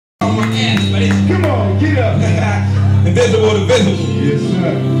Come on, get up. Invisible to visible. Yes,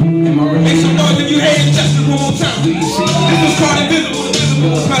 sir. Make some noise if you hate justice one more time. This was called invisible to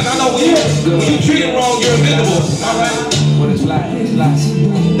visible because I know when you treat it wrong, you're invisible. All right? What it's like, it's like.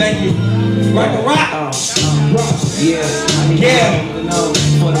 Thank you. Like a rock. Yeah.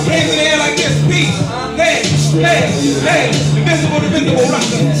 Hands in the air like this. Peace. Hey, hey, hey. Invisible to visible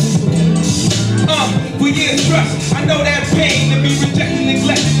rocker. For years trust. I know that pain to be rejected,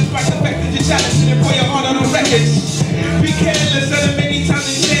 neglected, despite the fact that you're challenging and pour your heart on the records. Be careless of the many times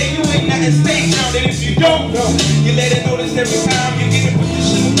they say you ain't nothing stage now. And if you don't know, you let it notice every time you get in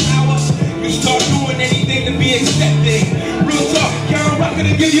position of power. You start doing anything to be accepted. Real talk, young rocker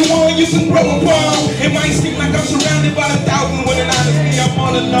to give you one you can grow upon. It might seem like I'm surrounded by 1,000 when in honesty I'm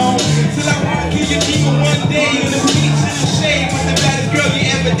all alone. Till I won't kill your people one day in the beach in the shade with the baddest girl you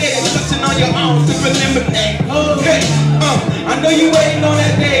ever dated, touching on your arms to remember that. Hey, I know you waiting on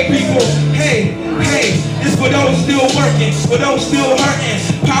that day, people. Hey, hey, this for those still working, for those still hurting.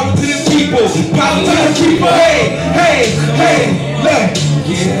 Power to the people, power to the people. Hey, hey, hey, look.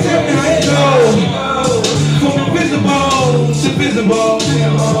 Tell me how it goes. From invisible to visible. Tell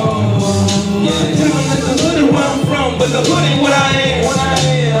me that the hood is where I'm from, but the hood ain't what I am.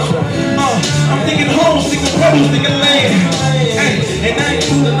 I'm thinking home, thinking pros, thinking land. Hey, and I ain't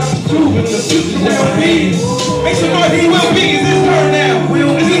fooling, I'm proving the future's in my being. Make some noise, he will be. It's his turn now.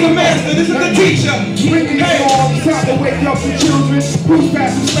 This is the master, this is the teacher. Hey, time to wake up the children. Who's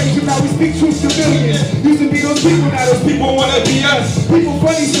past inflation, now we speak truth to millions. Used to be those people, now those people wanna be us. People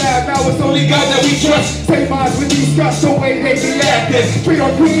funny slab, now it's only God that we trust. Take minds with these guts, the way they be acting. Treat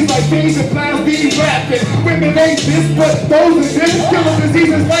our queens like things and clowns be rapping. Women ain't this, but those are this. Killing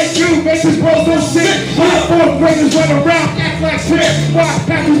diseases like you, make this world so sick. Why fourth graders run around, act like shit. Why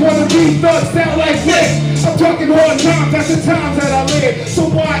packers wanna be thugs, sound like this. I'm talking hard times, that's the times that I live. So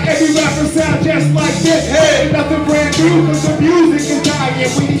why every rapper sound just like this? Hey, nothing brand new, cause the music is dying.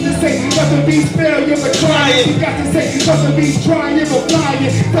 We need to say, nothing beats failure but trying. We got to say, nothing beats trying but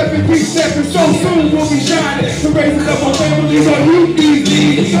flying. Stepping, keep stepping, so soon we'll be shining. To raising up our families on you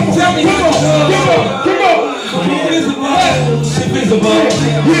easy. Tell me, come on, come on, come on. Invisible, invisible.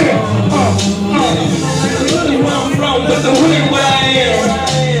 Yeah, Really where I'm from, but the hood ain't what I am.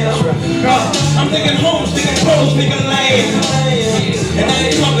 I'm thinking homes, thinking pros, thinking land. And I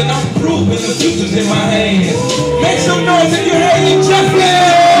ain't talking, I'm proving the future's in my hands. Make some noise if you heard me jumping.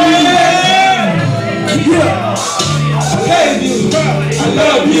 Yeah. I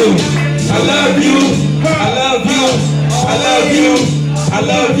love you. I love you. I love you. I love you. I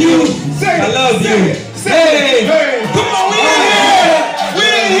love you. I love you. Hey, come on, we in here. We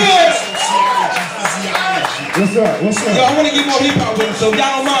in here. what's up, what's up? Yo, I want to get more hip hop with him, so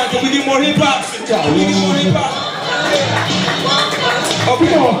y'all don't mind. Can we get more hip hop? Can we get more hip hop?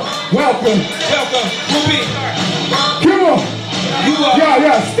 Okay. Come on, welcome. Welcome. Ruby. Come on. You are.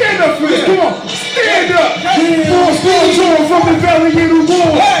 Yeah, stand up for this, come on. Stand up! Full from the belly of the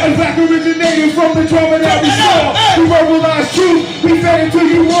war. A black originated from the drum and every song. We verbalized truth, we fed it to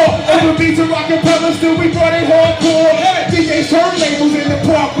you all. Over beats and rock and pellets, still we brought it hardcore. DJs turn labels in the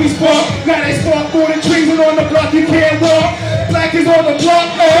park, we spark. Now they spark more than trees and on the block you can't walk. Black is on the block,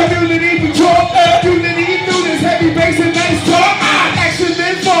 community we talk. Unity through this heavy bass and nice talk. Action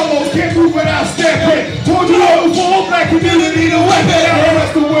then follows, can't move without stepping. Told you all before, black community the weapon. Now the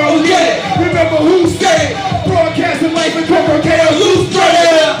rest of the world get it. Remember who said, broadcasting life and cover chaos, loose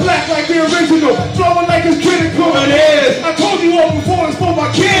thread. Black like the original, flowing like it's critical. It is. I told you all before, it's for my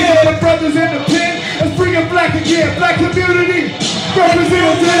kids. The brothers in the pen, let's bring it black again. Black community,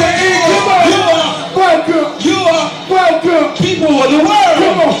 representing to the end. Come on. You are. Welcome. You are. Welcome. People of the world.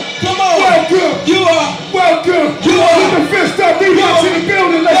 Come on. Come on. Welcome. You are. Welcome. You are. Put the fist up, these rocks in the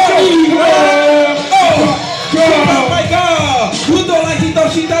building. Let's go. Oh my God. Who thought like he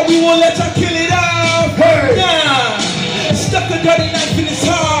thought she thought we won't let y'all kill it off? Hey. Nah. Stuck a dirty knife in his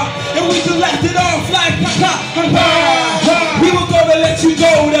heart, and we just laughed it off like ha ha ha ha. We were gonna let you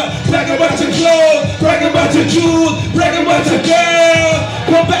go to brag about your clothes, brag about your jewels, brag about your girl.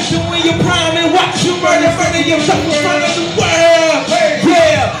 Come back to when you're prime and watch you murder yourself in front of the world.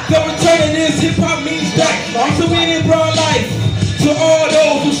 Yeah, the return of this hip hop means that. So we in broad life. To all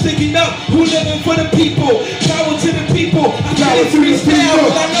those who sticking up, who living for the people, power to the people. I got it freestyle,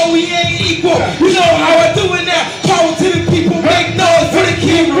 but I know we ain't equal. You know how I do it now. Power to the people, make noise for the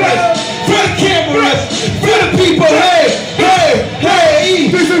cameras, for the cameras, for the people. Hey, hey, hey.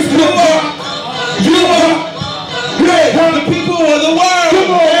 This is you are, hey, the people of the world.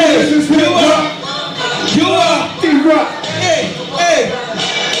 Come on, hey, this is you are, D-Rock. hey, hey.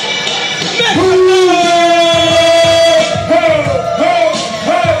 Make some noise.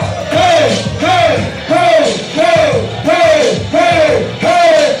 Hey,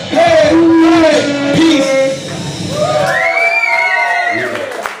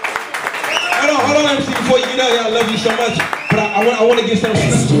 want to give something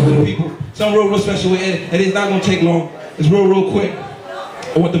special to the people. Something real special, and it's not going to take long. It's real quick.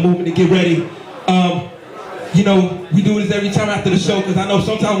 I want the movement to get ready. You know, we do this every time after the show, because I know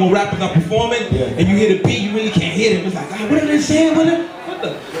sometimes when rappers are performing and you hear the beat, you really can't hear them. It's like, oh, what are they saying? What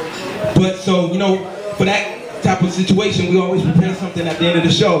the? But so, you know, for that type of situation, we always prepare something at the end of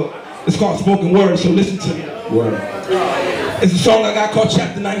the show. It's called Spoken Word, so listen to me. Word. It's a song I got called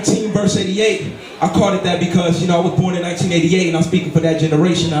Chapter 19, verse 88. I called it that because, you know, I was born in 1988, and I'm speaking for that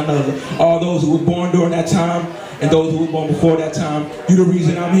generation. I know all those who were born during that time, and those who were born before that time, you're the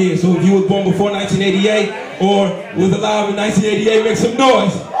reason I'm here. So if you were born before 1988 or was alive in 1988, make some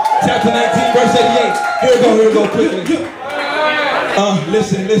noise. Chapter 19, verse 88. Here we go, quickly.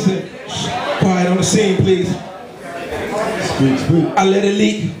 Listen. Quiet on the scene, please. I let it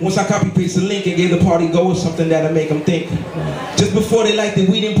leak once I copy paste the link and gave the party go with something that'll make them think. Just before they like the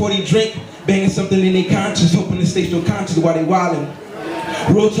weed and pour they drink, banging something in their conscience, hoping to stay still conscious while they wildin'.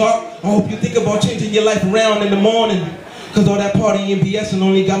 Real talk, I hope you think about changing your life around in the morning. Cause all that partying and BS and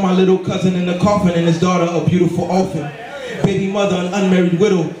only got my little cousin in the coffin and his daughter a beautiful orphan. Baby mother, an unmarried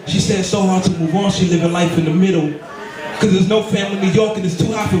widow. She said it's so hard to move on, she living life in the middle. Cause there's no family in New York and it's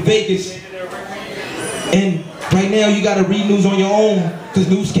too hot for Vegas. And right now you gotta read news on your own. Cause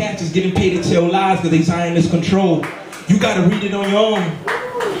newscasters getting paid to tell lies cause they Zionist control. You gotta read it on your own.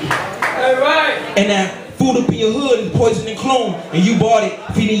 And that food up in your hood is poison and clone, and you bought it,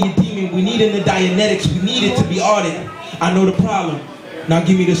 feeding your demon. We need in the Dianetics, we need it to be audited. I know the problem, now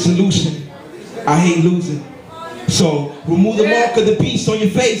give me the solution. I hate losing. So, remove the mark of the beast on your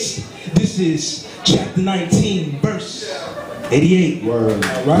face. This is chapter 19, verse 88. Word.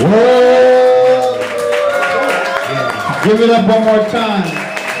 Right. Word. Give it up one more time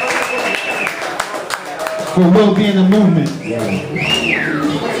for Will be in the movement.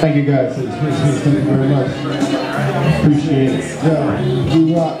 Thank you guys. Thank you very much. Appreciate it. Yeah,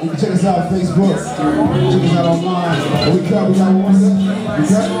 we rock. You can check us out on Facebook. Check us out online. We got one more. We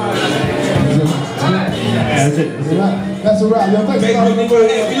got? That's it. That's a wrap. Yo, thanks a lot.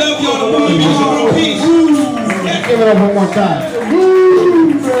 We love y'all. The movement. Peace. Give it up one more time.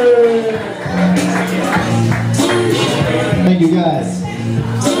 Thank you guys.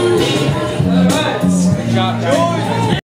 Good job.